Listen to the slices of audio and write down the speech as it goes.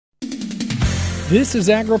This is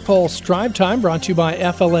AgriPulse Drive Time, brought to you by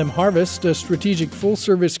FLM Harvest, a strategic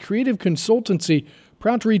full-service creative consultancy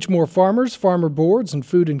proud to reach more farmers, farmer boards, and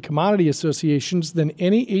food and commodity associations than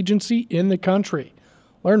any agency in the country.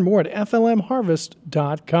 Learn more at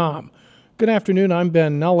flmharvest.com. Good afternoon, I'm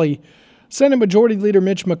Ben Nuelle. Senate Majority Leader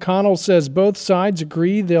Mitch McConnell says both sides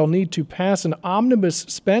agree they'll need to pass an omnibus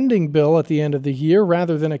spending bill at the end of the year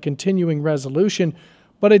rather than a continuing resolution,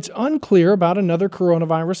 but it's unclear about another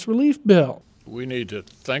coronavirus relief bill. We need to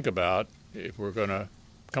think about, if we're going to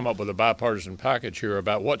come up with a bipartisan package here,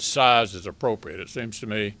 about what size is appropriate. It seems to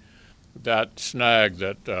me that snag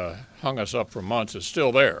that hung us up for months is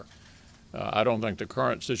still there. I don't think the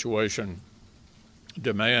current situation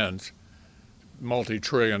demands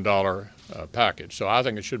multi-trillion-dollar package. So I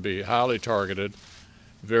think it should be highly targeted,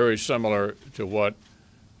 very similar to what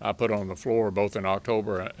I put on the floor both in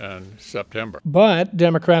October and September. But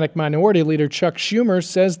Democratic Minority Leader Chuck Schumer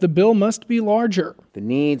says the bill must be larger. The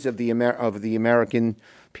needs of the American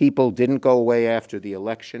people didn't go away after the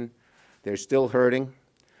election. They're still hurting.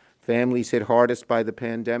 Families hit hardest by the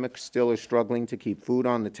pandemic still are struggling to keep food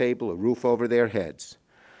on the table, a roof over their heads.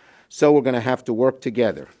 So we're going to have to work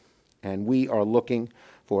together, and we are looking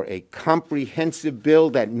for a comprehensive bill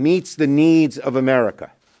that meets the needs of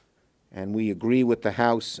America. And we agree with the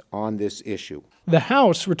House on this issue. The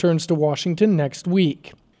House returns to Washington next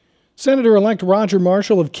week. Senator-elect Roger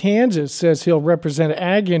Marshall of Kansas says he'll represent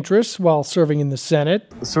ag interests while serving in the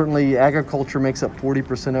Senate. Certainly, agriculture makes up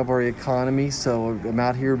 40% of our economy, so I'm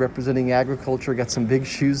out here representing agriculture. Got some big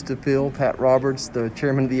shoes to fill. Pat Roberts, the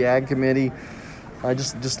chairman of the Ag Committee.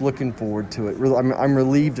 Just looking forward to it. I'm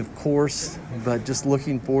relieved, of course, but just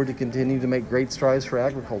looking forward to continue to make great strides for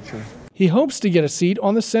agriculture. He hopes to get a seat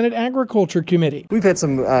on the Senate Agriculture Committee. We've had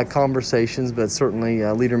some conversations, but certainly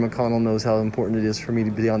Leader McConnell knows how important it is for me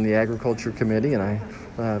to be on the Agriculture Committee, and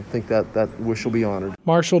I think that wish will be honored.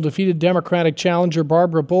 Marshall defeated Democratic challenger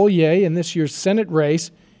Barbara Bollier in this year's Senate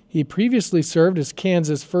race. He previously served as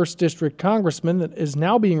Kansas 1st District Congressman that is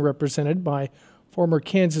now being represented by former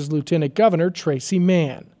Kansas Lieutenant Governor Tracy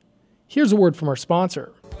Mann. Here's a word from our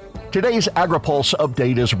sponsor. Today's AgriPulse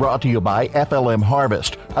update is brought to you by FLM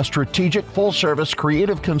Harvest, a strategic full-service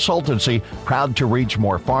creative consultancy proud to reach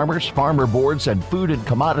more farmers, farmer boards, and food and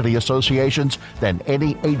commodity associations than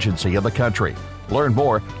any agency in the country. Learn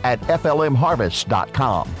more at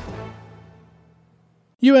flmharvest.com.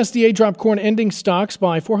 USDA dropped corn ending stocks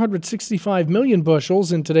by 465 million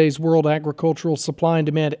bushels in today's World Agricultural Supply and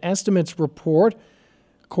Demand Estimates report.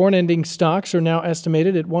 Corn ending stocks are now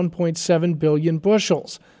estimated at 1.7 billion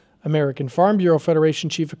bushels. American Farm Bureau Federation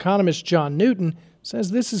Chief Economist John Newton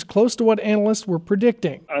says this is close to what analysts were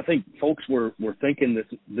predicting. I think folks were thinking that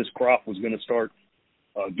this crop was going to start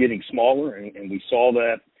getting smaller, and we saw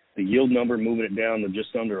that. The yield number moving it down to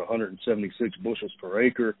just under 176 bushels per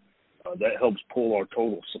acre. That helps pull our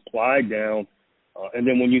total supply down. And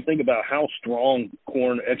then when you think about how strong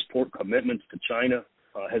corn export commitments to China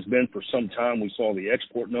has been for some time, we saw the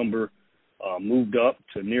export number moved up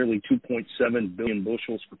to nearly 2.7 billion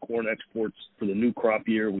bushels for corn exports for the new crop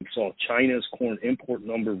year. We saw China's corn import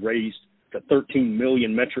number raised to 13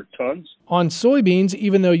 million metric tons. On soybeans,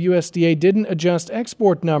 even though USDA didn't adjust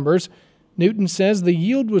export numbers, Newton says the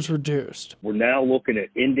yield was reduced. We're now looking at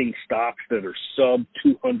ending stocks that are sub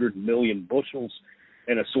 200 million bushels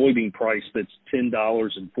and a soybean price that's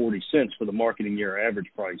 $10.40 for the marketing year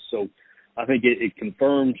average price. So I think it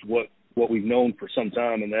confirms what we've known for some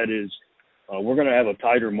time, and that is we're going to have a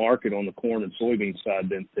tighter market on the corn and soybean side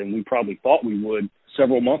than we probably thought we would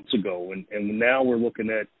several months ago. And now we're looking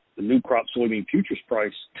at the new crop soybean futures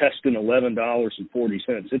price testing $11.40.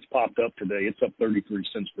 It's popped up today. It's up 33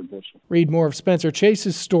 cents per bushel. Read more of Spencer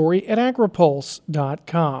Chase's story at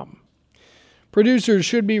agripulse.com. Producers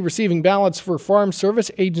should be receiving ballots for Farm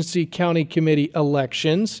Service Agency County Committee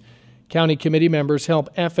elections. County committee members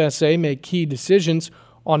help FSA make key decisions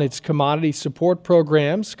on its commodity support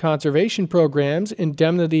programs, conservation programs,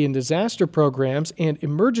 indemnity and disaster programs, and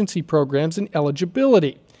emergency programs and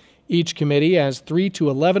eligibility. Each committee has 3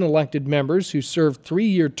 to 11 elected members who serve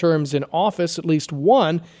 3-year terms in office. At least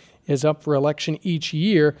one is up for election each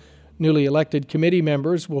year. Newly elected committee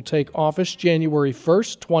members will take office January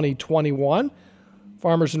 1st, 2021.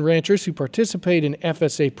 Farmers and ranchers who participate in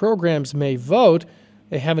FSA programs may vote.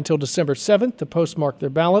 They have until December 7th to postmark their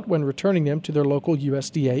ballot when returning them to their local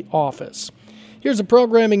USDA office. Here's a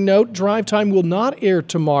programming note. Drive Time will not air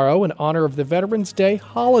tomorrow in honor of the Veterans Day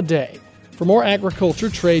holiday. For more agriculture,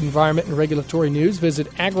 trade, environment, and regulatory news, visit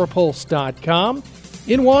agripulse.com.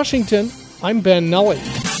 In Washington, I'm Ben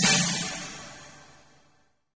Nuelle.